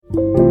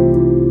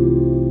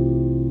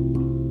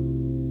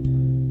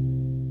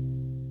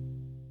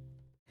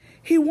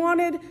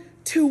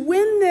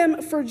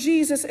them for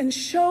Jesus and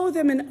show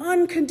them an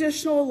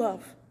unconditional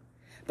love.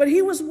 But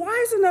he was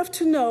wise enough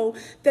to know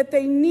that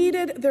they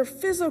needed their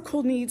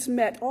physical needs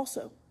met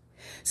also.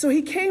 So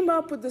he came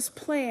up with this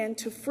plan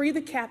to free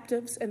the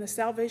captives, and the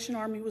Salvation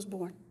Army was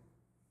born.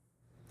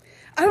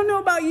 I don't know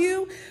about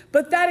you,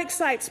 but that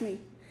excites me.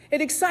 It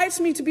excites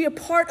me to be a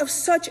part of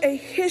such a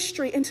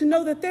history and to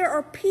know that there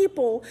are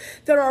people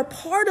that are a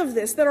part of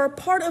this, that are a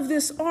part of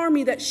this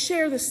army that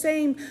share the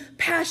same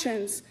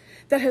passions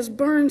that has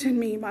burned in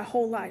me my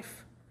whole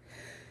life.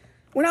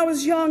 When I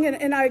was young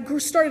and I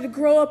started to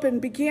grow up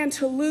and began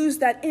to lose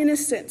that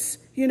innocence,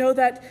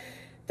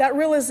 that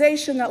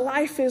realization that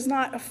life is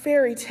not a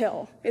fairy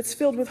tale. It's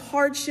filled with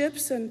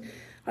hardships and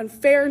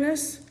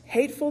unfairness,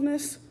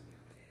 hatefulness.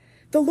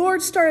 The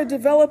Lord started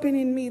developing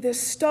in me this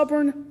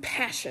stubborn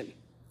passion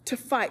to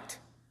fight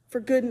for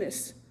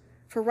goodness,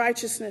 for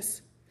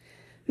righteousness,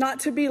 not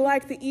to be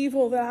like the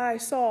evil that I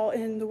saw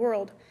in the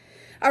world.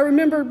 I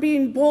remember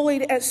being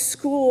bullied at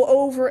school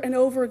over and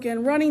over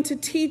again, running to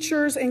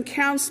teachers and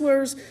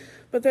counselors,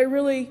 but they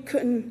really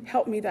couldn't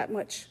help me that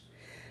much.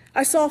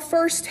 I saw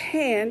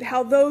firsthand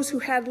how those who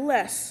had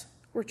less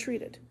were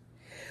treated.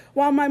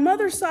 While my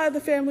mother's side of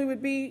the family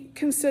would be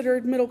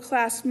considered middle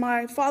class,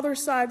 my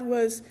father's side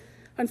was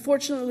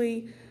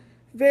unfortunately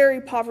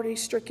very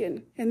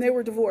poverty-stricken, and they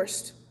were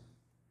divorced.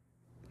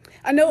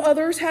 I know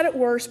others had it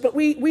worse, but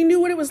we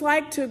knew what it was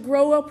like to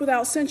grow up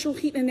without central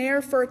heat and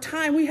air. For a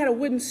time, we had a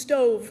wooden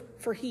stove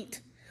for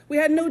heat. We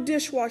had no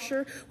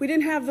dishwasher. We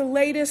didn't have the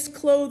latest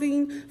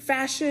clothing,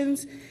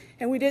 fashions,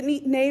 and we didn't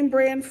eat name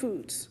brand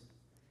foods.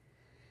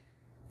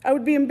 I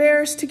would be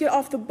embarrassed to get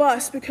off the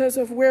bus because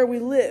of where we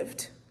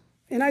lived.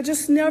 And I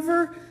just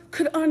never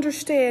could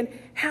understand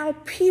how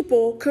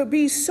people could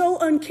be so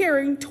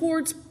uncaring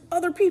towards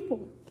other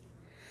people.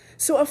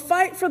 So a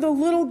fight for the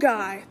little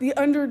guy, the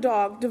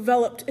underdog,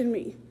 developed in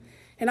me.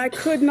 And I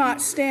could not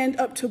stand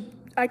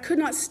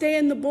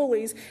the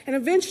bullies. And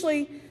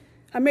eventually,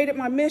 I made it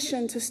my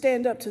mission to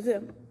stand up to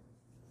them.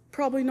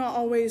 Probably not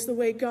always the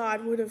way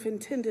God would have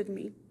intended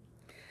me.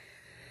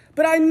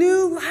 But I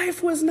knew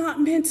life was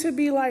not meant to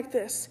be like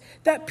this,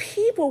 that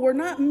people were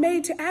not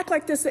made to act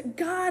like this, that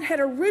God had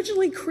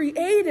originally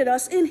created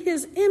us in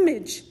his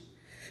image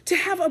to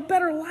have a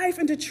better life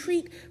and to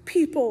treat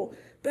people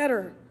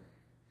better.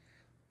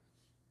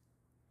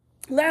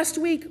 Last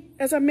week,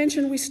 as I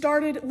mentioned, we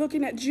started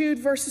looking at Jude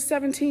verses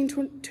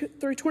 17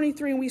 through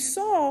 23, and we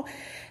saw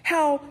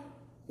how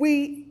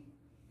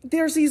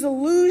there's these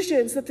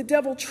illusions that the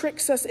devil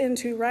tricks us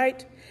into,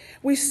 right?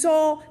 We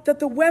saw that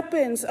the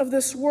weapons of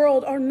this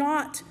world are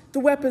not the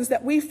weapons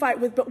that we fight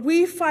with, but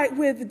we fight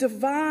with the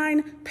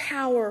divine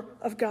power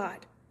of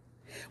God.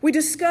 We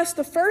discussed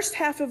the first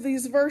half of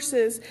these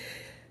verses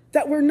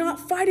that we're not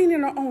fighting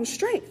in our own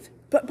strength,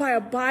 but by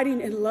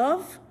abiding in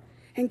love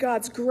and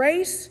God's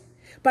grace,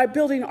 by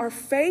building our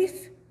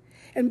faith,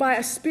 and by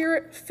a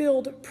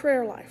spirit-filled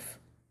prayer life.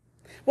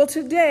 Well,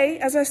 today,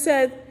 as I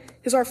said,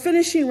 is our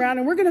finishing round,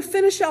 and we're going to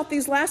finish out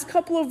these last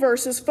couple of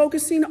verses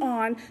focusing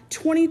on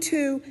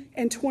 22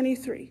 and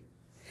 23.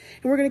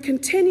 And we're going to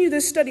continue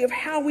this study of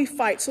how we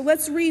fight. So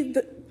let's read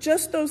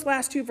just those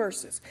last two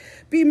verses.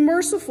 Be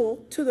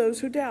merciful to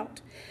those who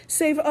doubt.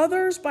 Save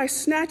others by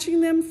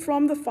snatching them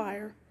from the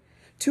fire.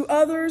 To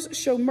others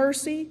show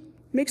mercy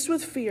mixed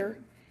with fear,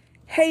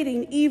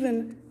 hating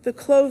even the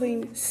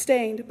clothing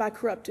stained by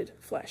corrupted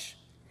flesh.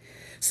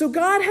 So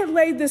God had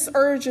laid this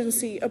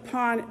urgency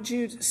upon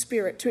Jude's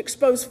spirit to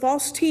expose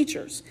false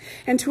teachers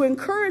and to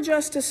encourage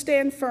us to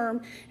stand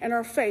firm in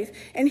our faith.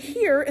 And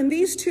here in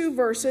these two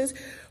verses,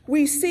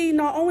 we see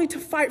not only to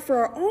fight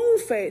for our own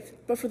faith,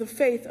 but for the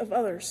faith of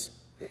others.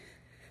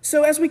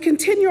 So as we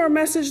continue our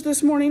message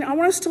this morning, I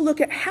want us to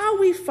look at how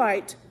we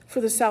fight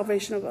for the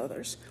salvation of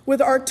others,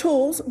 with our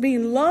tools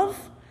being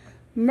love,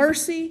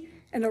 mercy,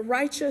 and a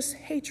righteous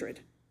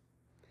hatred.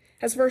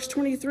 As verse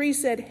 23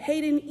 said,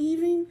 hating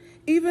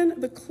even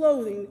the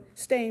clothing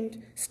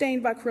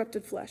stained by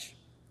corrupted flesh.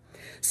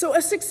 So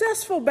a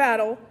successful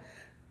battle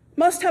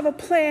must have a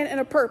plan and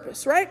a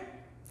purpose, right?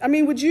 I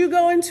mean, would you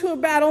go into a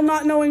battle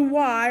not knowing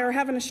why or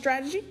having a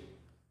strategy?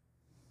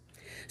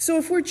 So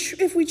if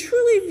we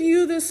truly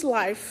view this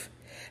life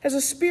as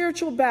a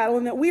spiritual battle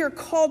and that we are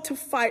called to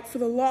fight for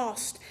the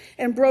lost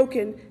and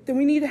broken, then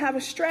we need to have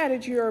a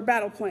strategy or a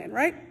battle plan,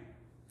 right?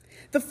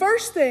 The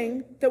first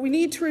thing that we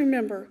need to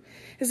remember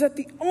is that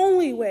the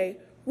only way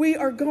we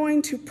are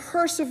going to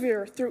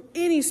persevere through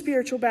any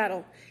spiritual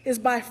battle is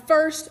by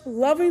first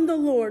loving the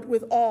Lord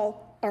with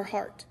all our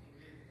heart.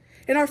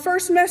 In our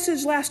first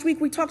message last week,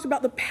 we talked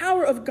about the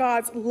power of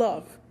God's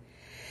love.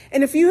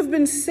 And if you have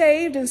been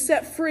saved and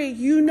set free,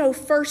 you know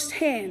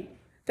firsthand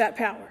that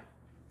power.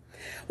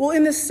 Well,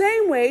 in the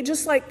same way,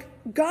 just like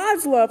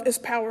God's love is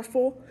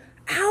powerful,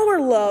 our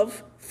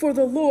love for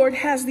the Lord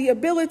has the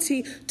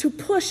ability to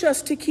push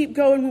us to keep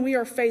going when we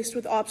are faced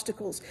with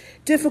obstacles,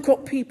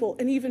 difficult people,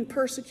 and even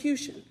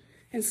persecution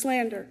and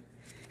slander.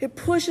 It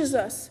pushes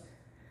us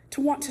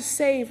to want to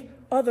save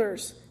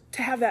others,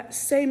 to have that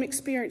same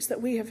experience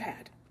that we have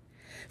had.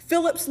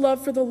 Philip's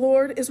love for the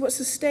Lord is what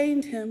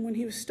sustained him when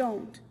he was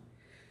stoned.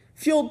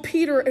 fueled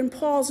Peter and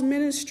Paul's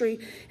ministry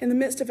in the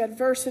midst of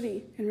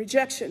adversity and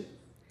rejection,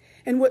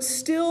 and what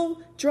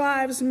still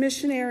drives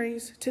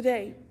missionaries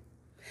today.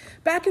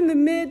 Back in the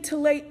mid to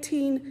late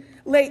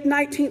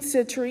 19th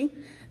century,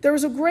 there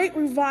was a great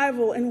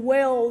revival in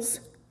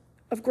Wales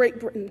of Great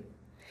Britain.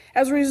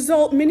 As a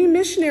result, many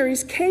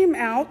missionaries came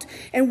out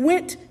and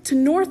went to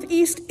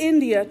northeast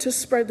India to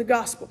spread the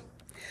gospel.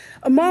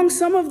 Among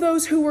some of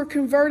those who were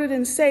converted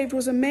and saved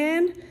was a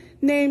man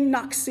named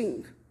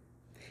Naksing.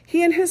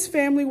 He and his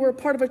family were a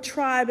part of a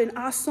tribe in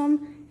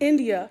Assam,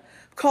 India,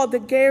 called the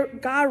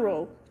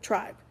Garo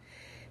tribe.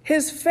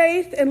 His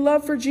faith and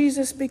love for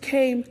Jesus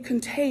became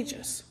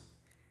contagious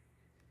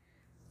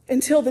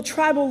until the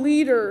tribal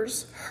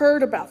leaders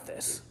heard about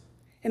this,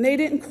 and they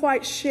didn't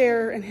quite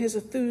share in his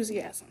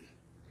enthusiasm.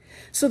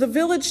 So the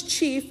village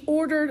chief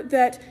ordered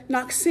that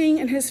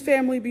Naksing and his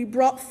family be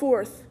brought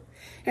forth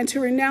and to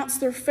renounce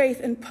their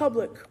faith in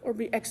public or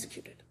be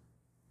executed.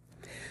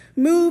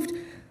 Moved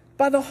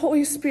by the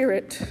Holy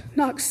Spirit,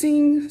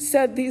 Naksing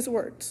said these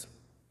words,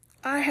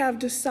 "I have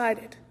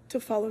decided to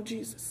follow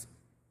Jesus."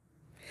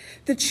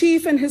 The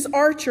chief had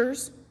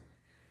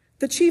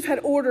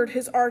ordered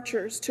his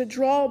archers to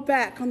draw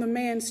back on the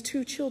man's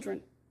 2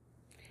 children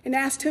and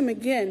asked him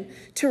again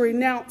to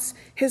renounce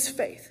his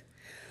faith.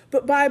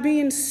 But by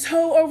being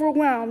so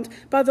overwhelmed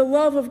by the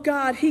love of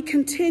God, he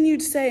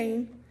continued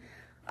saying,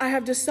 "I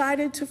have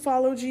decided to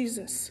follow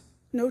Jesus.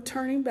 No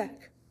turning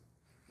back.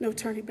 No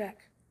turning back."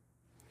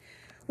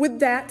 With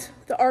that,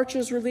 the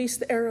archers released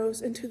the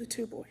arrows into the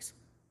 2 boys.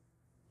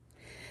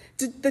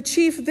 The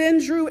chief then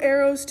drew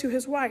arrows to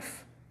his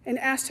wife and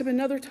asked him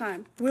another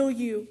time, "Will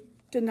you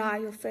deny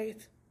your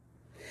faith?"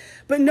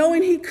 But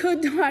knowing he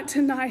could not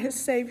deny his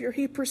Savior,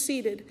 he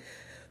proceeded,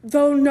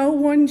 "Though no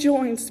one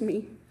joins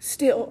me,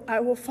 still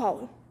I will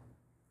follow."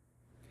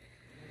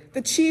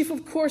 The chief,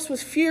 of course,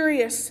 was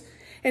furious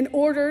and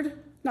ordered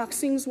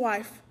Naksing's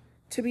wife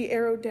to be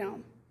arrowed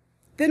down.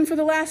 Then for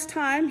the last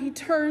time, he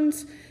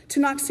turns to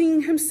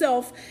Naksing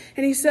himself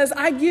and he says,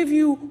 "I give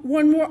you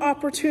one more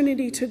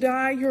opportunity to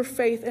deny your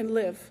faith and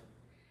live."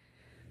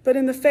 But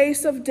in the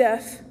face of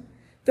death,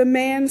 the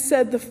man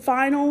said the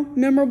final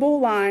memorable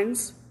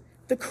lines,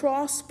 "The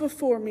cross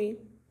before me,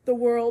 the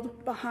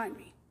world behind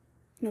me.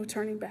 No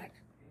turning back."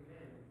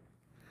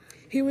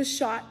 He was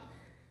shot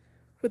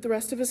with the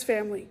rest of his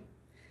family.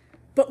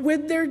 But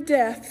with their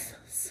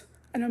deaths,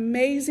 an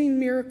amazing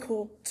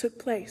miracle took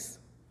place.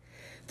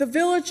 The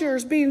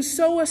villagers, being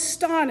so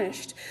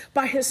astonished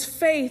by his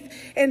faith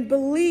and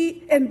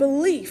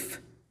belief,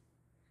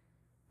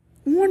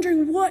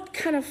 wondering what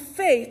kind of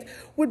faith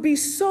would be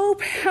so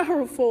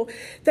powerful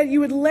that you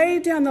would lay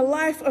down the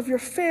life of your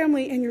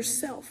family and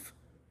yourself.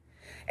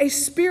 A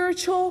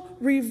spiritual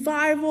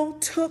revival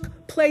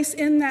took place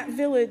in that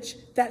village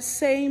that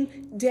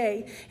same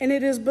day, and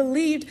it is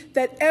believed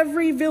that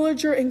every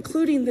villager,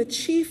 including the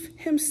chief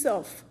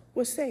himself,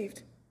 was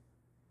saved.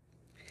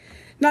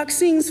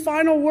 Naksing's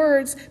final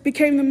words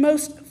became the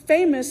most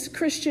famous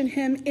Christian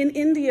hymn in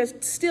India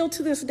still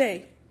to this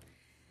day.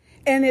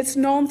 And it's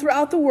known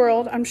throughout the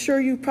world. I'm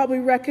sure you probably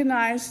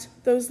recognized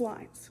those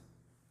lines.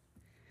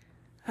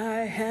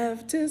 I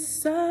have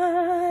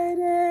decided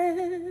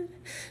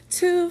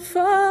to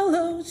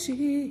follow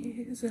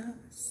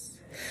Jesus.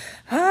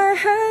 I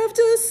have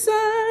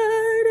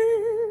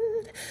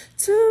decided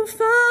to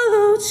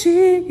follow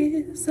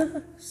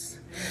Jesus.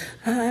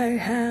 I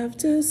have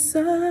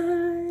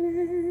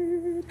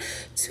decided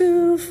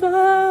to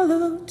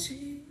follow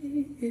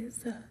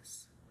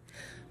Jesus.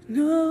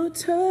 No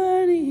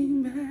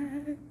turning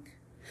back,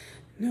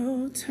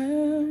 no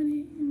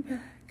turning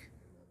back.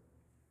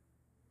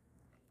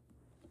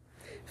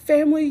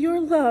 Family, your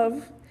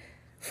love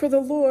for the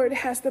Lord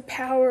has the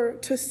power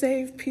to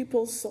save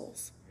people's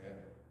souls.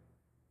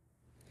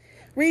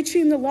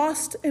 Reaching the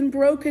lost and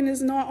broken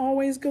is not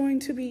always going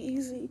to be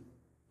easy.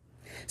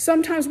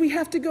 Sometimes we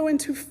have to go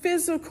into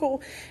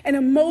physical and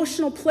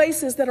emotional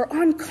places that are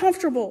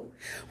uncomfortable.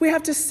 We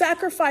have to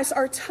sacrifice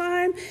our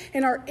time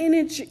and our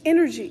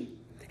energy.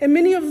 And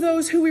many of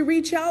those who we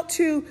reach out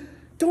to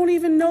don't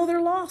even know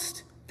they're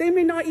lost. They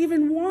may not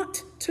even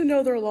want to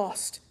know they're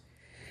lost.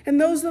 And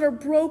those that are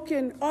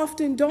broken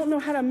often don't know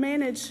how to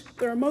manage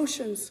their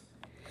emotions.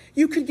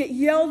 You could get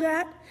yelled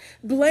at,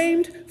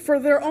 blamed for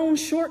their own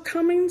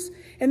shortcomings,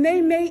 and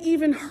they may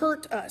even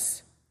hurt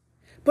us.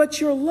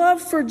 But your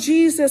love for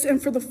Jesus and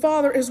for the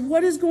Father is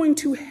what is going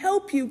to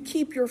help you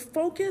keep your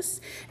focus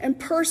and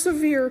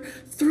persevere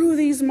through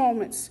these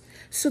moments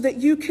so that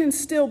you can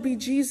still be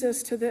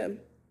Jesus to them.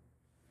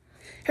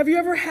 Have you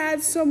ever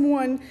had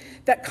someone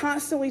that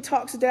constantly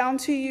talks down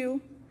to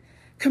you,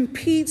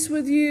 competes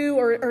with you,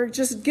 or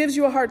just gives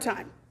you a hard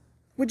time?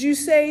 Would you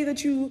say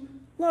that you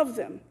love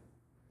them?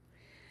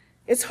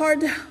 It's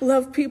hard to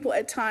love people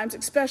at times,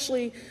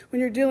 especially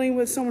when you're dealing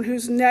with someone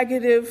who's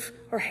negative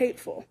or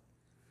hateful.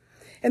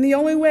 And the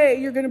only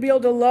way you're going to be able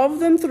to love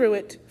them through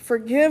it,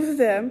 forgive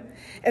them,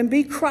 and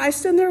be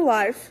Christ in their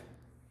life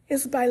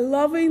is by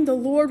loving the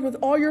Lord with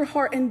all your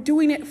heart and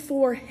doing it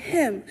for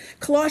him.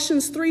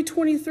 Colossians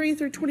 3:23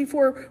 through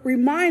 24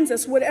 reminds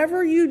us,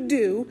 whatever you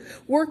do,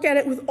 work at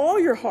it with all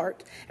your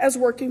heart as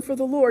working for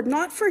the Lord,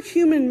 not for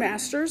human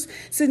masters,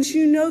 since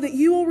you know that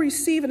you will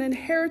receive an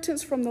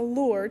inheritance from the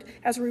Lord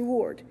as a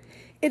reward.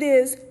 It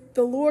is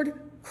the Lord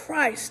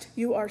Christ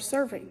you are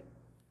serving.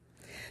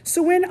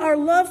 So when our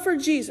love for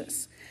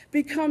Jesus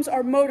becomes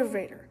our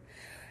motivator,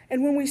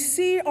 and when we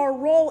see our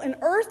role in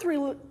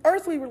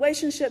earthly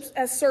relationships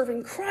as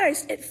serving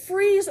Christ, it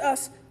frees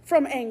us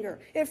from anger.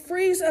 It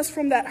frees us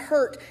from that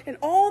hurt and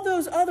all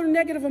those other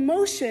negative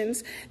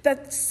emotions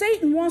that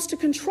Satan wants to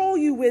control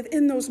you with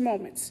in those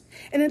moments.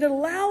 And it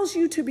allows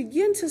you to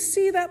begin to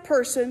see that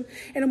person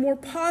in a more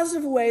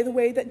positive way, the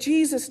way that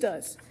Jesus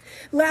does,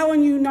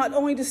 allowing you not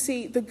only to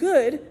see the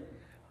good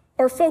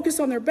or focus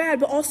on their bad,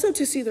 but also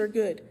to see their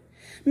good.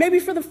 Maybe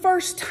for the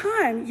first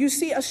time, you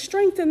see a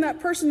strength in that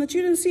person that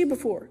you didn't see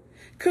before.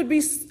 Could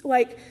be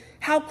like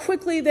how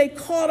quickly they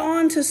caught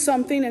on to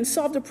something and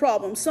solved a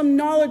problem, some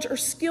knowledge or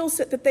skill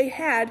set that they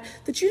had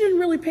that you didn't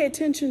really pay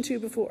attention to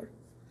before.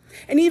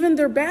 And even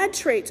their bad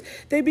traits,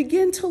 they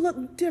begin to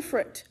look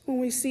different when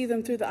we see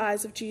them through the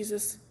eyes of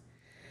Jesus.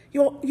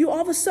 You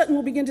all of a sudden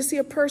will begin to see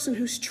a person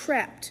who's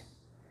trapped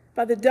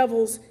by the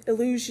devil's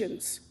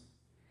illusions.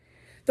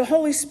 The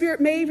Holy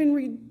Spirit may even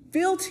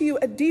reveal to you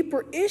a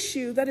deeper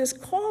issue that is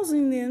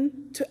causing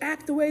them to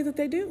act the way that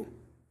they do.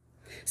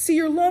 See,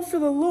 your love for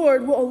the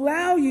Lord will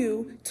allow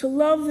you to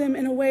love them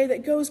in a way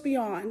that goes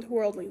beyond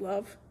worldly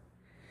love,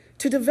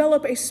 to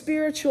develop a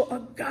spiritual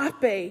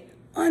agape,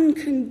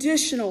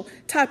 unconditional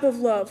type of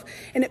love.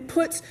 And it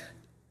puts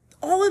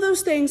all of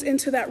those things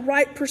into that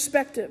right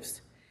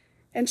perspectives.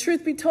 And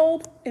truth be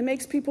told, it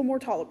makes people more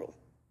tolerable.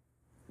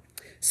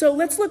 So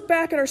let's look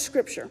back at our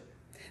scripture.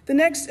 The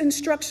next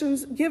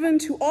instructions given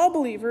to all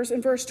believers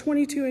in verse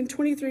 22 and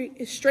 23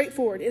 is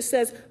straightforward. It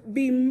says,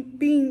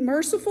 being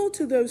merciful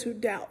to those who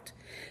doubt.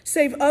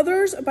 Save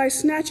others by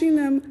snatching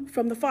them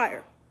from the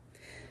fire.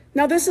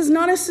 Now, this is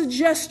not a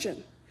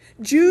suggestion.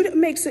 Jude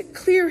makes it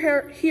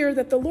clear here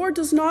that the Lord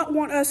does not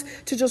want us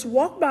to just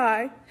walk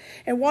by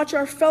and watch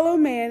our fellow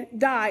man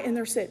die in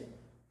their sin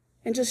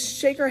and just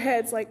shake our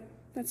heads like,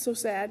 that's so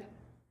sad.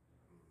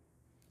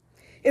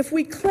 If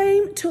we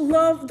claim to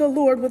love the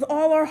Lord with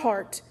all our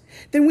heart,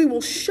 then we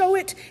will show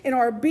it in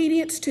our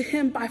obedience to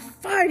him by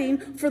fighting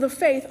for the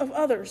faith of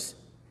others.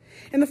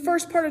 In the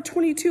first part of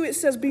 22, it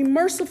says, be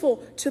merciful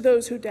to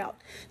those who doubt.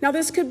 Now,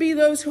 this could be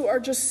those who are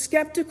just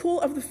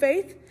skeptical of the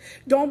faith,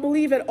 don't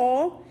believe at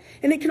all.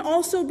 And it can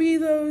also be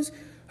those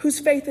whose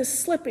faith is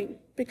slipping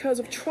because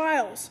of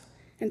trials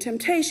and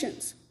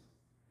temptations.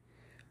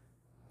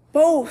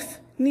 Both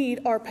need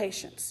our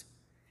patience.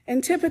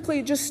 And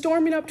typically, just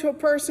storming up to a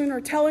person or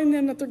telling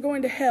them that they're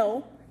going to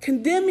hell,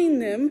 condemning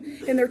them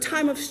in their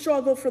time of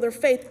struggle for their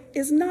faith,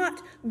 is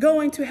not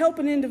going to help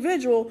an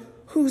individual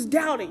who's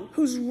doubting,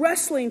 who's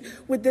wrestling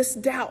with this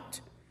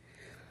doubt.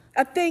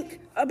 I think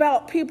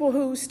about people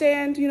who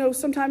stand,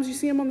 sometimes you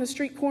see them on the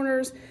street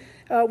corners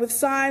with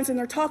signs, and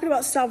they're talking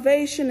about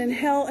salvation and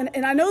hell.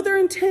 And I know their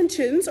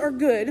intentions are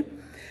good,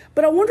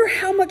 but I wonder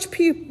how much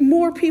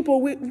more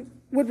people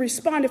would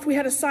respond if we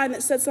had a sign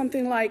that said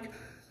something like,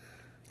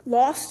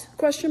 lost, ?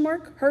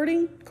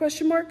 Hurting, ?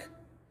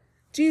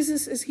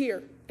 Jesus is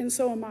here, and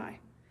so am I.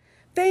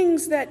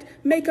 Things that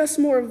make us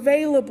more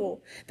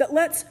available, that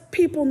lets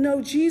people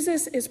know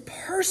Jesus is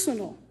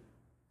personal.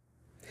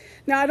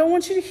 Now, I don't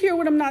want you to hear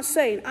what I'm not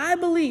saying. I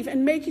believe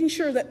in making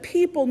sure that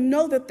people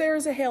know that there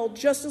is a hell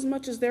just as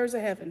much as there is a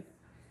heaven.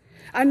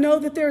 I know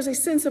that there is a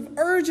sense of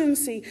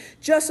urgency,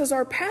 just as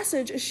our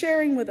passage is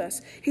sharing with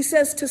us. He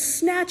says to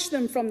snatch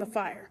them from the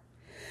fire.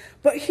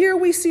 But here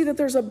we see that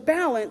there's a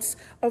balance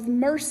of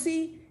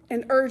mercy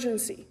and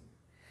urgency.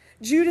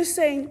 Jude is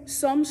saying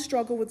some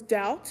struggle with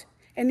doubt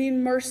and need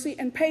mercy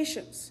and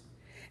patience.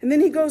 And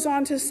then he goes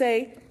on to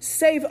say,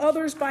 save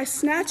others by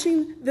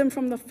snatching them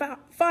from the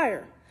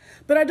fire.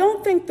 But I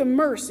don't think the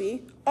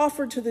mercy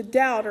offered to the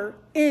doubter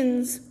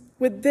ends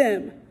with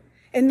them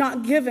and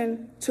not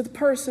given to the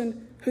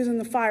person who's in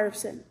the fire of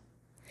sin.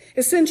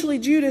 Essentially,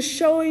 Jude is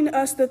showing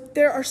us that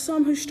there are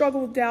some who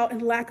struggle with doubt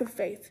and lack of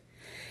faith.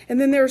 And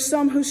then there are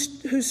some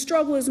whose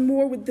struggle is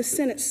more with the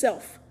sin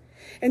itself.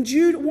 And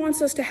Jude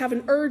wants us to have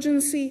an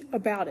urgency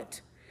about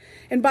it.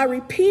 And by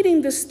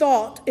repeating this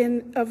thought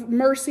of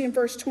mercy in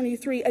verse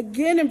 23,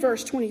 again in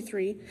verse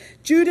 23,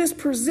 Jude is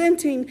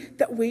presenting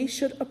that we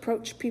should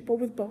approach people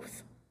with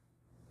both.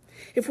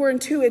 If we're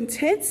too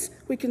intense,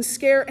 we can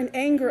scare and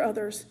anger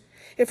others.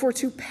 If we're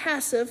too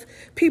passive,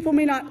 people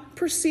may not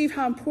perceive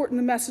how important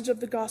the message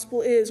of the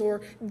gospel is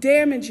or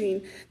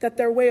damaging that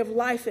their way of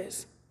life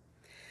is.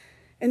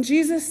 And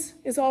Jesus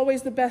is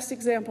always the best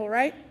example,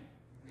 right?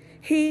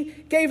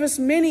 He gave us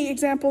many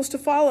examples to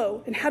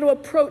follow and how to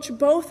approach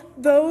both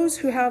those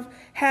who have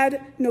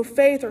had no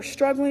faith or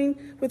struggling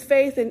with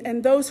faith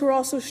and those who are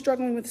also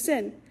struggling with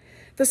sin.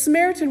 The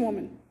Samaritan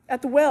woman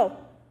at the well,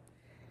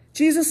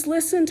 Jesus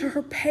listened to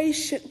her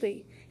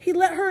patiently. He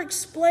let her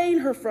explain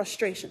her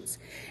frustrations,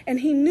 and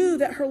he knew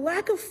that her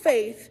lack of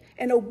faith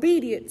and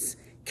obedience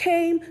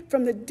came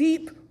from the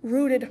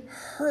deep-rooted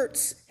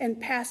hurts and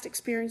past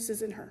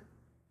experiences in her.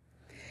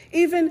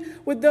 Even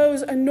with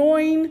those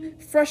annoying,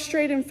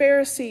 frustrating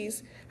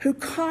Pharisees who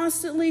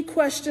constantly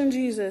questioned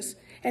Jesus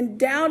and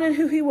doubted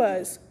who he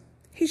was,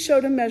 he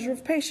showed a measure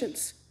of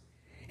patience.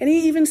 And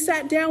he even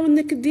sat down with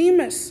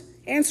Nicodemus,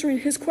 answering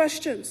his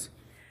questions.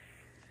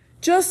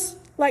 Just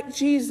like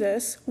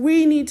Jesus,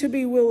 we need to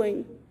be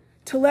willing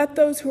to let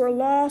those who are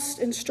lost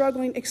and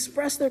struggling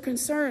express their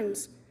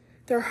concerns,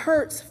 their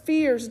hurts,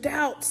 fears,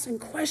 doubts,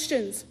 and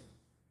questions.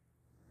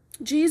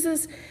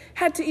 Jesus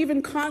had to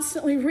even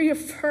constantly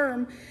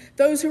reaffirm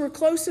those who were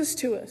closest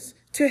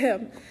to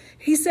him.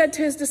 He said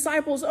to his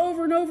disciples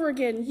over and over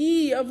again,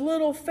 "Ye of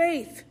little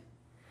faith."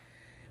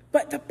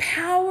 But the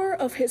power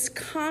of his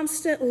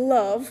constant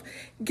love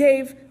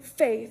gave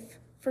faith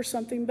for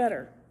something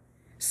better,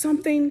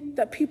 something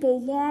that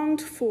people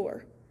longed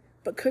for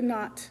but could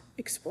not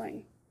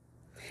explain.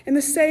 In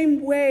the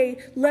same way,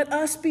 let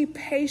us be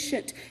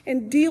patient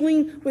in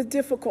dealing with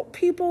difficult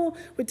people,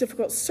 with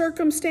difficult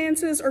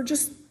circumstances, or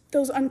just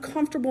those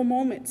uncomfortable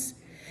moments.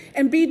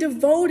 And be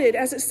devoted,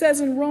 as it says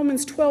in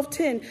Romans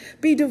 12:10,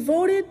 be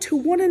devoted to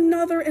one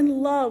another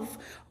in love.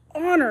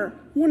 Honor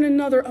one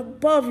another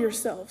above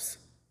yourselves.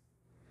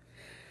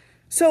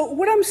 So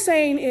what I'm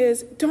saying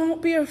is,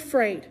 don't be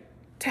afraid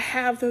to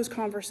have those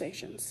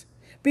conversations.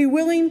 Be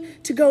willing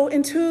to go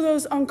into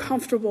those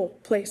uncomfortable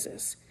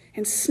places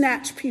and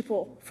snatch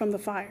people from the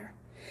fire.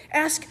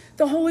 Ask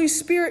the Holy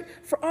Spirit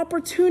for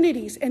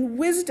opportunities and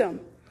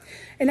wisdom.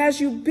 And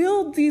as you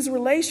build these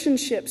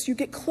relationships, you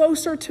get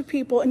closer to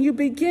people and you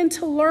begin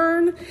to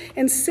learn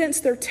and sense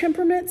their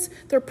temperaments,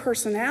 their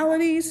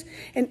personalities,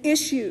 and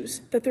issues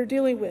that they're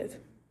dealing with.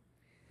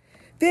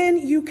 Then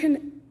you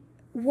can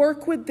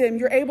work with them.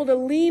 You're able to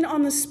lean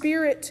on the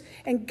Spirit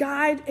and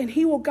guide, and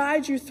he will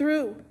guide you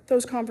through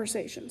those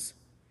conversations.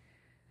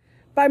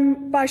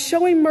 By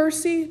showing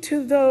mercy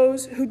to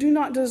those who do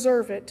not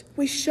deserve it,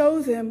 we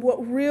show them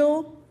what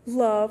real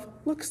love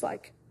looks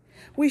like.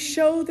 We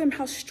show them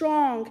how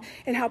strong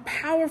and how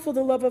powerful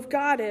the love of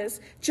God is,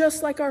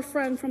 just like our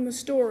friend from the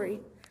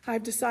story,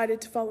 I've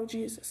decided to follow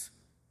Jesus.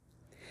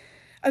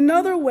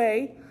 Another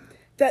way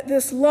that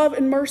this love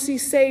and mercy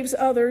saves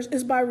others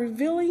is by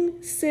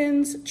revealing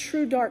sin's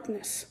true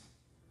darkness,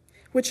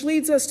 which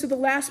leads us to the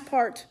last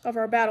part of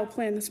our battle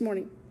plan this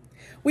morning.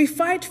 We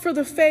fight for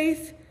the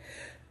faith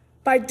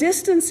by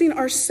distancing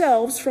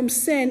ourselves from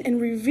sin and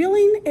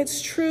revealing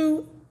its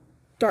true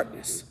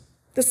darkness.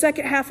 The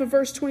second half of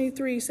verse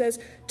 23 says,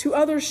 to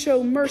others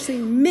show mercy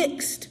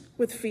mixed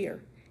with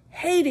fear,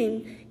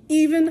 hating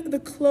even the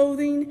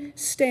clothing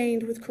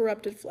stained with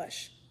corrupted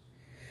flesh.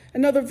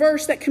 Another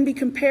verse that can be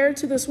compared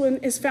to this one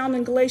is found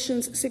in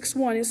Galatians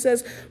 6:1. It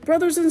says,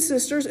 brothers and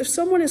sisters, if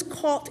someone is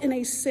caught in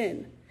a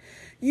sin,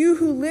 you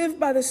who live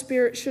by the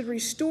Spirit should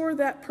restore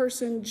that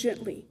person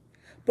gently.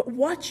 But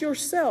watch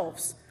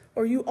yourselves,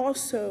 or you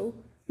also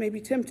may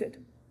be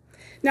tempted.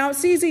 Now,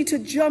 it's easy to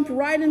jump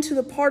right into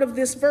the part of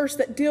this verse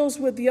that deals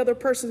with the other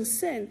person's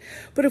sin.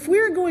 But if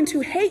we're going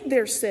to hate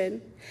their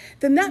sin,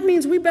 then that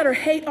means we better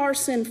hate our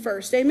sin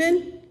first.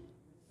 Amen?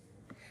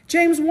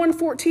 James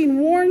 1:14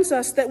 warns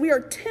us that we are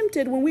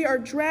tempted when we are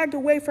dragged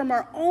away from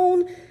our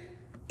own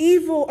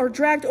evil, or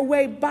dragged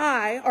away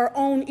by our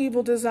own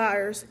evil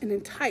desires and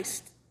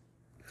enticed.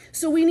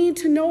 So we need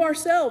to know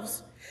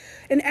ourselves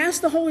and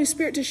ask the Holy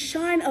Spirit to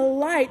shine a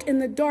light in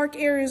the dark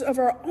areas of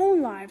our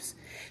own lives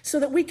so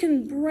that we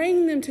can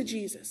bring them to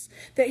Jesus,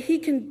 that he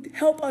can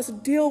help us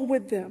deal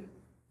with them.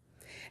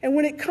 And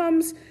when it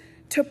comes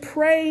to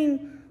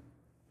praying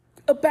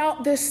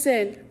about this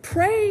sin,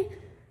 pray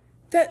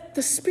that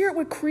the Spirit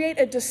would create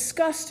a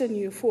disgust in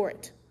you for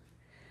it,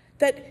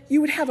 that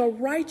you would have a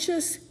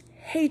righteous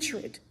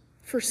hatred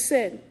for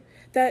sin,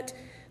 that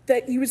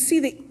you would see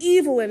the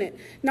evil in it.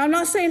 Now, I'm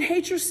not saying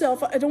hate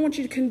yourself. I don't want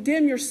you to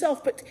condemn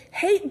yourself, but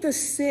hate the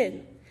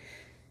sin.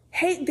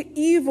 Hate the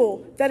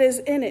evil that is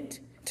in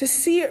it, to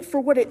see it for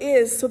what it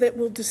is so that it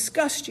will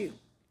disgust you.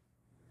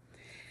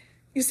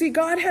 You see,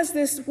 God has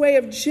this way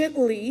of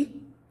gently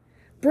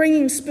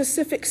bringing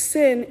specific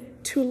sin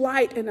to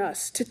light in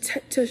us,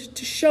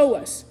 to show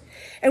us.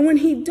 And when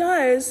he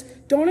does,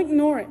 don't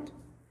ignore it.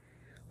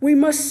 We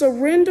must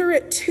surrender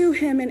it to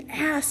him and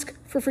ask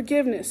for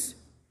forgiveness.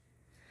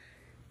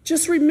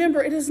 Just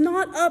remember, it is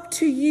not up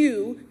to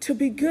you to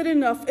be good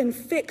enough and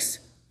fix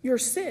your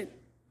sin.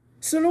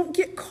 So don't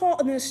get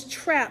caught in this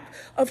trap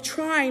of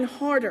trying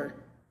harder.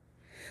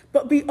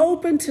 But be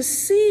open to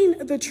seeing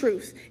the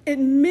truth,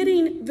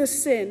 admitting the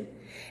sin.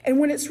 And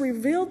when it's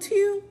revealed to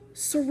you,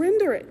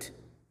 surrender it.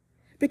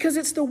 Because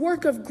it's the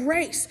work of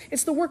grace.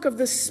 It's the work of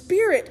the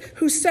Spirit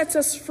who sets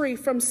us free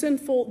from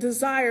sinful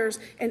desires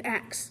and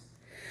acts.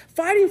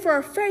 Fighting for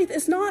our faith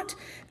is not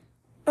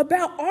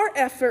about our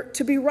effort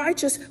to be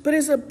righteous, but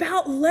is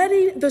about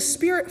letting the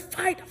Spirit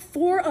fight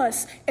for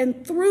us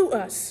and through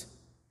us.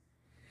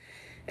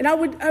 And I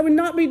would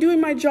not be doing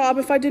my job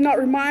if I did not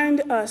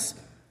remind us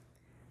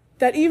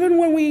that even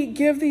when we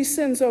give these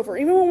sins over,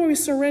 even when we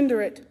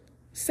surrender it,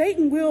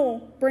 Satan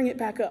will bring it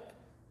back up.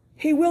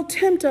 He will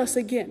tempt us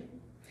again.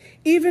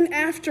 even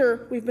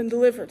after we've been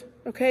delivered,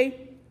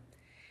 okay?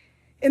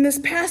 In this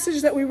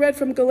passage that we read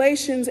from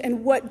Galatians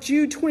and what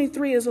Jude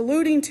 23 is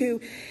alluding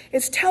to,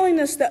 it's telling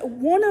us that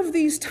one of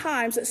these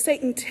times that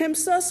Satan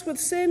tempts us with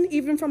sin,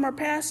 even from our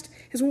past,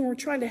 is when we're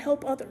trying to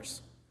help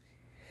others.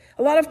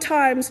 A lot of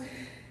times,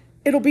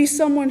 it'll be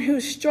someone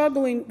who's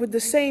struggling with the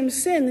same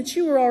sin that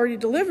you were already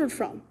delivered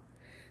from.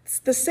 It's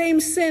the same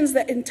sins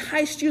that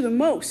enticed you the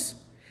most.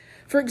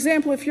 For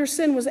example, if your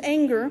sin was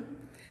anger,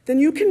 then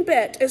you can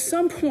bet at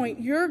some point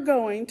you're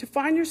going to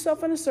find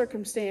yourself in a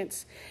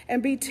circumstance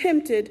and be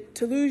tempted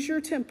to lose your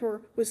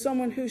temper with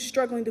someone who's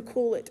struggling to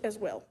cool it as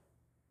well.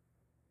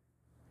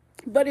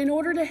 But in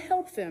order to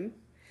help them,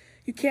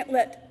 you can't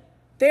let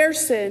their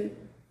sin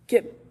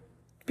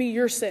be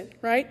your sin,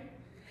 right?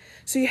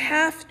 So you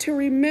have to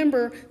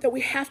remember that we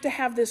have to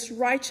have this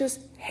righteous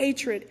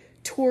hatred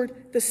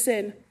toward the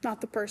sin, not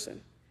the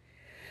person.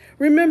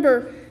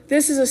 Remember,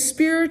 this is a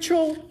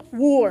spiritual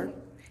war.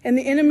 And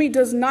the enemy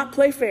does not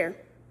play fair.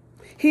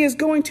 He is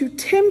going to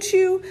tempt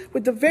you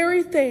with the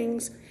very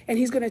things, and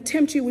he's going to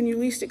tempt you when you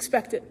least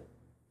expect it.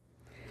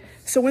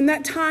 So when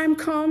that time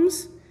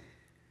comes,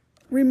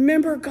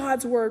 remember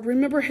God's word.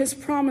 Remember his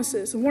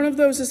promises. And one of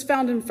those is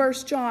found in 1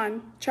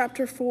 John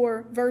chapter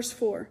 4, verse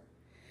 4.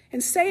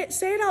 And say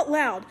it out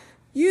loud.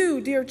 You,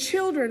 dear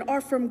children,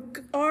 are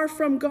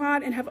from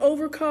God and have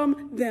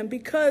overcome them,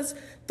 because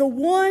the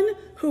one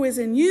who is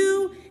in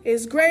you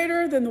is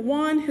greater than the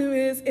one who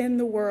is in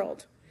the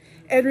world.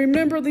 And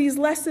remember these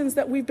lessons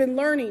that we've been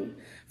learning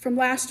from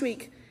last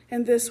week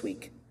and this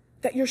week,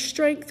 that your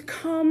strength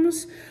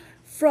comes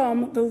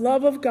from the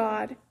love of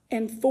God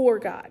and for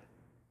God.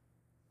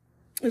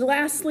 And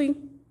lastly,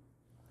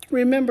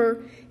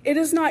 remember, it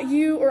is not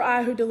you or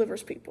I who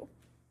delivers people.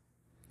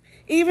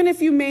 Even if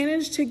you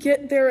manage to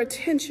get their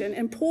attention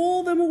and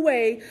pull them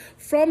away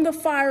from the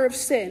fire of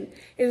sin,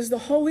 it is the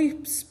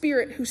Holy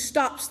Spirit who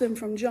stops them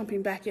from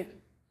jumping back in.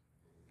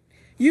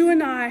 You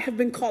and I have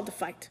been called to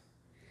fight.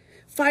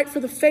 Fight for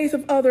the faith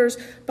of others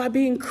by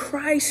being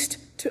Christ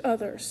to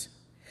others,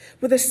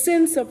 with a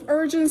sense of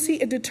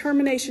urgency and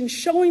determination,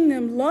 showing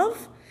them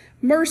love,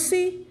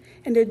 mercy,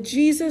 and a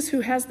Jesus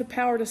who has the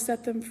power to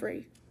set them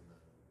free.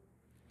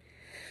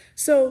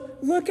 So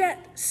look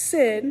at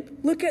sin,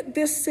 look at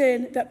this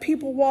sin that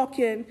people walk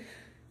in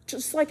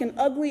just like an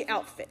ugly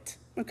outfit,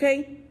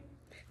 okay?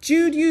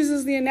 Jude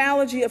uses the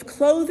analogy of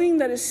clothing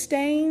that is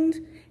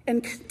stained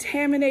and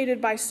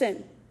contaminated by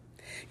sin.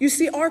 You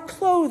see, our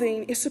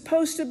clothing is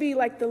supposed to be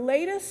like the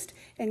latest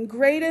and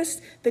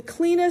greatest, the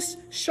cleanest,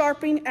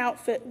 sharpening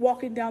outfit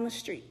walking down the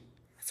street.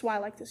 That's why I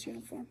like this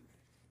uniform.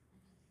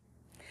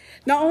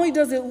 Not only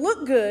does it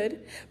look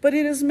good, but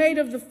it is made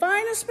of the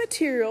finest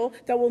material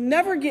that will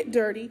never get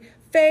dirty,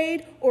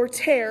 fade, or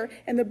tear.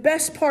 And the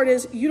best part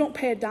is you don't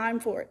pay a dime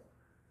for it.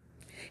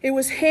 It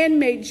was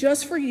handmade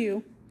just for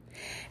you,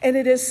 and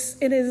it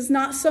is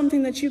not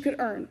something that you could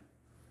earn.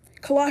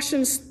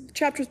 Colossians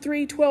chapter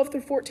 3, 12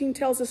 through 14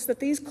 tells us that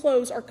these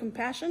clothes are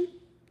compassion,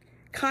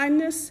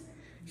 kindness,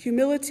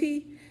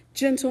 humility,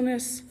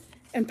 gentleness,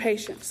 and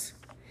patience.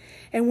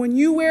 And when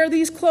you wear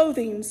these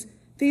clothes,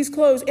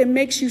 it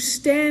makes you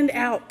stand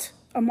out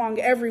among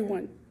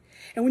everyone.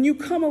 And when you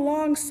come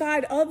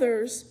alongside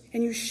others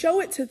and you show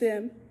it to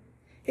them,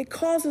 it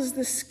causes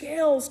the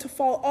scales to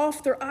fall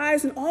off their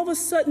eyes, and all of a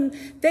sudden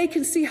they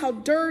can see how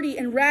dirty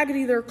and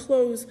raggedy their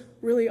clothes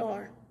really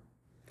are.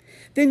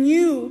 Then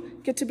you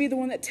get to be the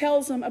one that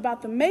tells them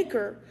about the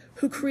maker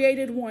who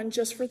created one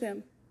just for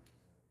them.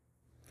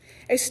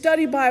 A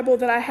study Bible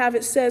that I have,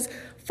 it says,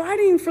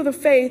 fighting for the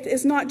faith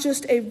is not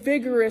just a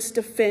vigorous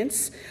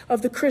defense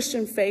of the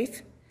Christian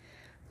faith,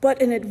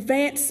 but an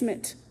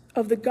advancement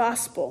of the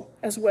gospel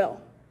as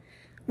well.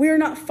 We are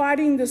not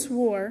fighting this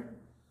war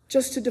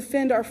just to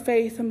defend our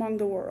faith among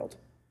the world,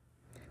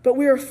 but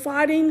we are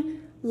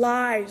fighting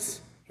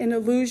lies and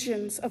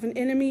illusions of an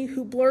enemy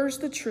who blurs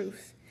the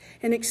truth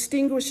and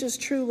extinguishes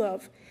true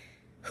love,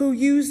 who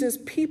uses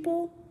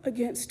people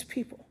against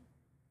people.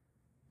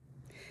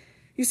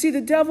 You see,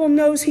 the devil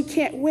knows he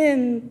can't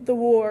win the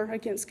war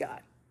against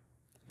God,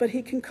 but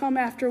he can come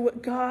after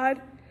what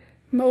God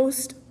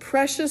most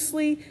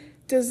preciously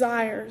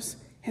desires,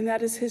 and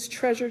that is his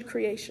treasured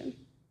creation.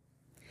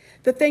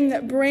 The thing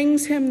that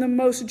brings him the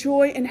most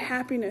joy and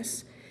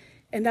happiness,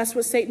 and that's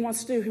what Satan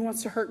wants to do. He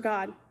wants to hurt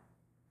God.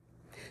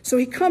 So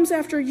he comes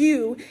after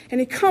you, and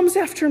he comes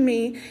after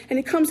me, and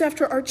he comes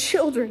after our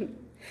children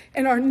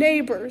and our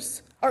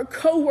neighbors, our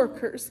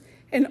co-workers,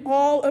 and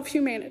all of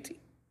humanity.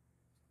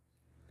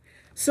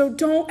 So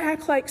don't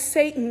act like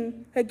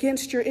Satan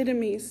against your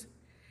enemies.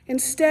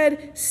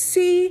 Instead,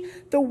 see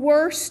the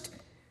worst.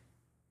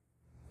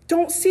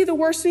 Don't see the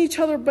worst in each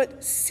other,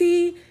 but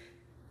see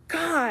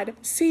God,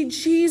 see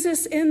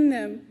Jesus in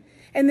them,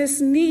 and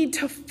this need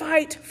to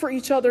fight for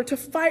each other, to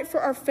fight for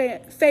our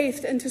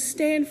faith, and to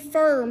stand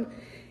firm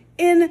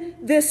in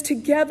this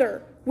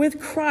together with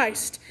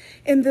Christ,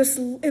 in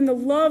the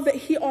love that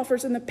he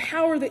offers and the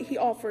power that he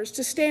offers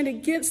to stand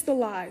against the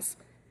lies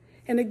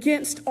and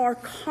against our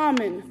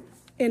common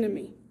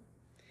enemy.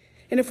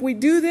 And if we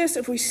do this,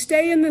 if we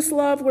stay in this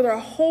love with our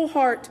whole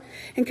heart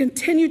and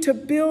continue to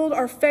build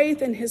our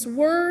faith in his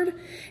word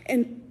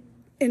and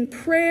in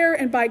prayer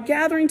and by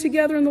gathering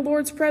together in the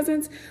Lord's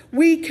presence,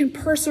 we can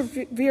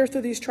persevere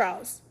through these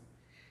trials.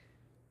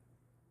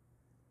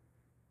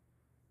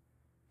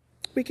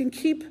 We can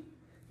keep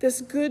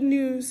this good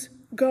news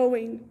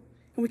going,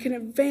 and we can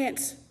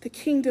advance the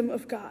kingdom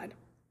of God.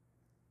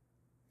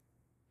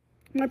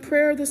 My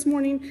prayer this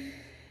morning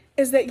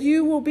is that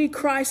you will be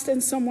Christ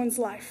in someone's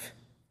life.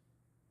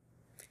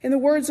 In the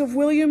words of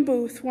William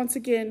Booth, once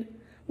again,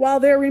 while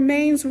there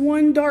remains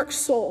one dark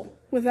soul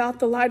without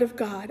the light of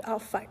God, I'll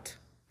fight.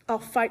 I'll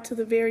fight to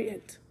the very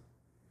end.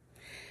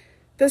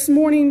 This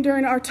morning,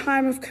 during our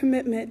time of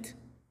commitment,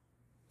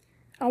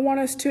 I want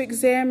us to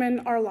examine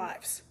our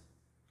lives.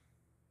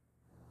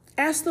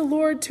 Ask the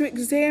Lord to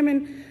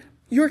examine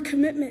your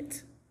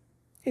commitment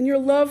and your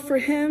love for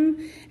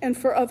him and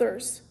for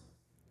others.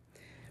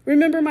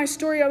 Remember my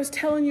story I was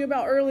telling you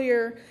about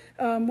earlier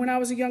when I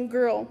was a young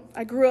girl.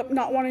 I grew up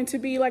not wanting to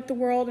be like the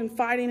world and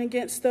fighting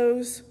against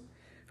those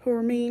who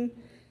were mean.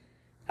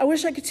 I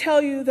wish I could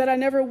tell you that I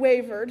never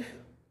wavered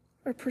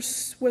or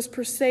was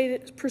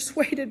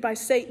persuaded by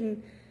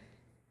Satan,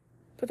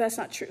 but that's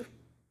not true.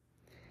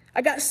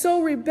 I got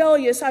so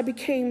rebellious I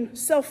became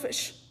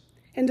selfish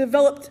and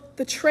developed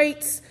the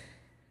traits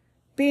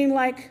being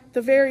like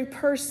the very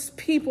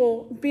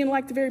people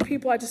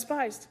I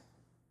despised.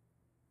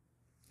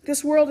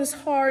 This world is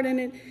hard,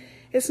 and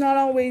it's not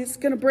always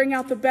going to bring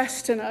out the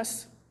best in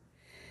us.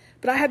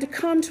 But I had to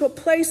come to a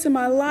place in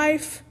my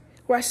life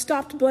where I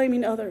stopped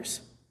blaming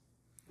others,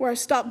 where I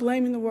stopped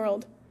blaming the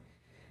world.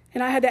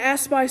 And I had to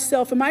ask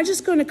myself, am I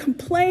just going to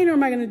complain, or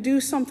am I going to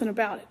do something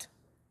about it?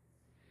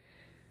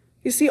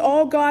 You see,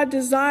 all God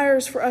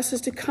desires for us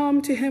is to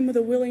come to him with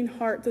a willing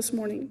heart this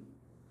morning.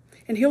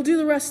 And he'll do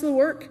the rest of the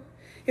work.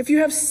 If you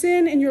have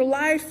sin in your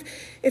life,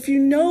 if you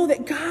know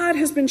that God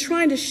has been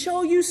trying to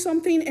show you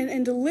something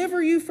and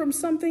deliver you from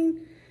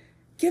something,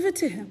 give it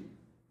to him.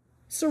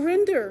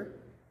 Surrender.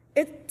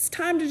 It's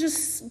time to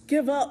just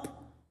give up.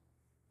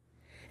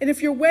 And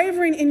if you're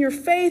wavering in your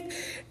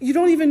faith, you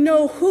don't even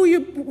know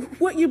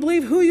what you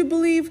believe, who you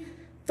believe,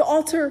 the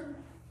altar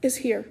is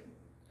here.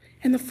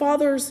 And the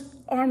Father's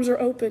arms are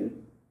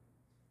open.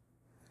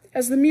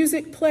 As the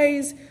music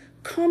plays,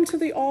 come to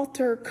the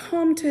altar,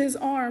 come to his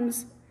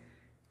arms.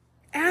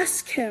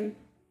 Ask him.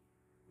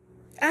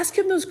 Ask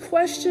him those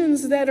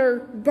questions that are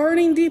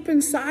burning deep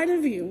inside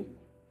of you.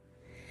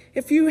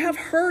 If you have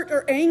hurt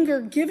or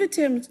anger, give it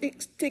to him,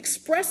 to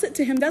express it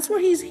to him. That's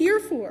what he's here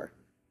for.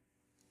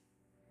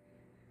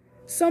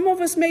 Some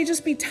of us may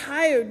just be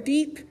tired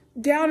deep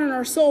down in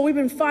our soul. We've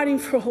been fighting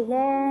for a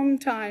long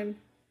time.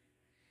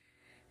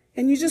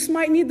 And you just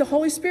might need the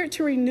Holy Spirit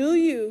to renew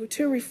you,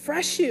 to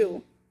refresh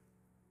you.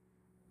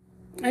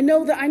 I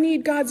know that I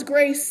need God's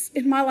grace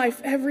in my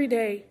life every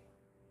day.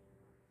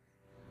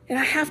 And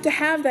I have to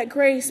have that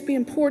grace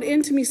being poured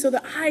into me so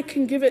that I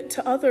can give it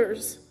to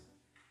others.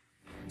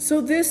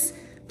 So this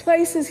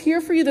place is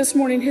here for you this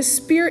morning. His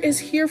Spirit is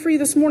here for you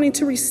this morning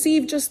to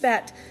receive just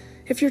that.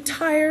 If you're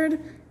tired,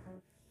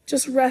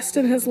 just rest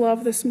in his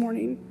love this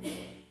morning.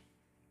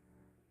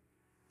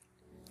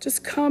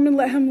 Just come and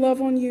let him love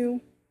on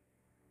you.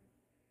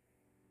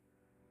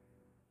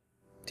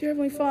 Dear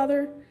Heavenly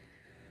Father,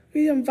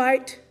 we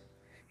invite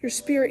your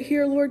Spirit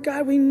here, Lord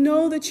God. We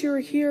know that you're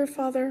here,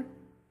 Father.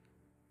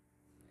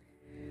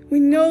 We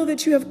know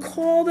that you have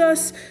called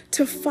us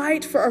to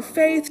fight for our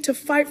faith, to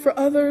fight for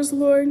others,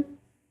 Lord.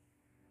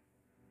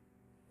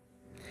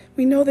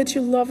 We know that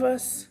you love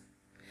us.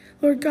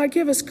 Lord God,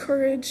 give us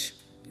courage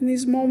in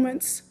these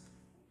moments.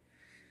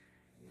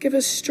 Give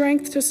us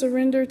strength to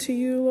surrender to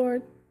you,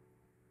 Lord.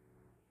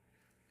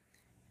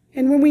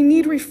 And when we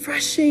need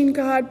refreshing,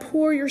 God,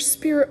 pour your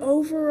Spirit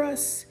over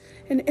us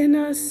and in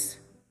us.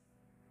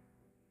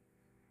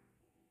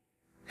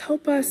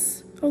 Help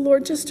us, oh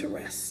Lord, just to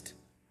rest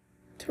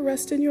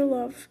in your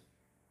love,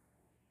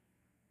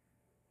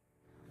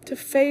 to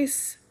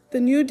face the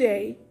new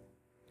day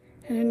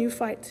and a new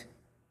fight,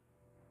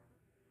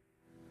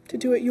 to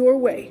do it your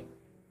way.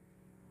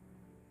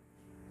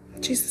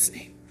 In Jesus'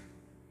 name.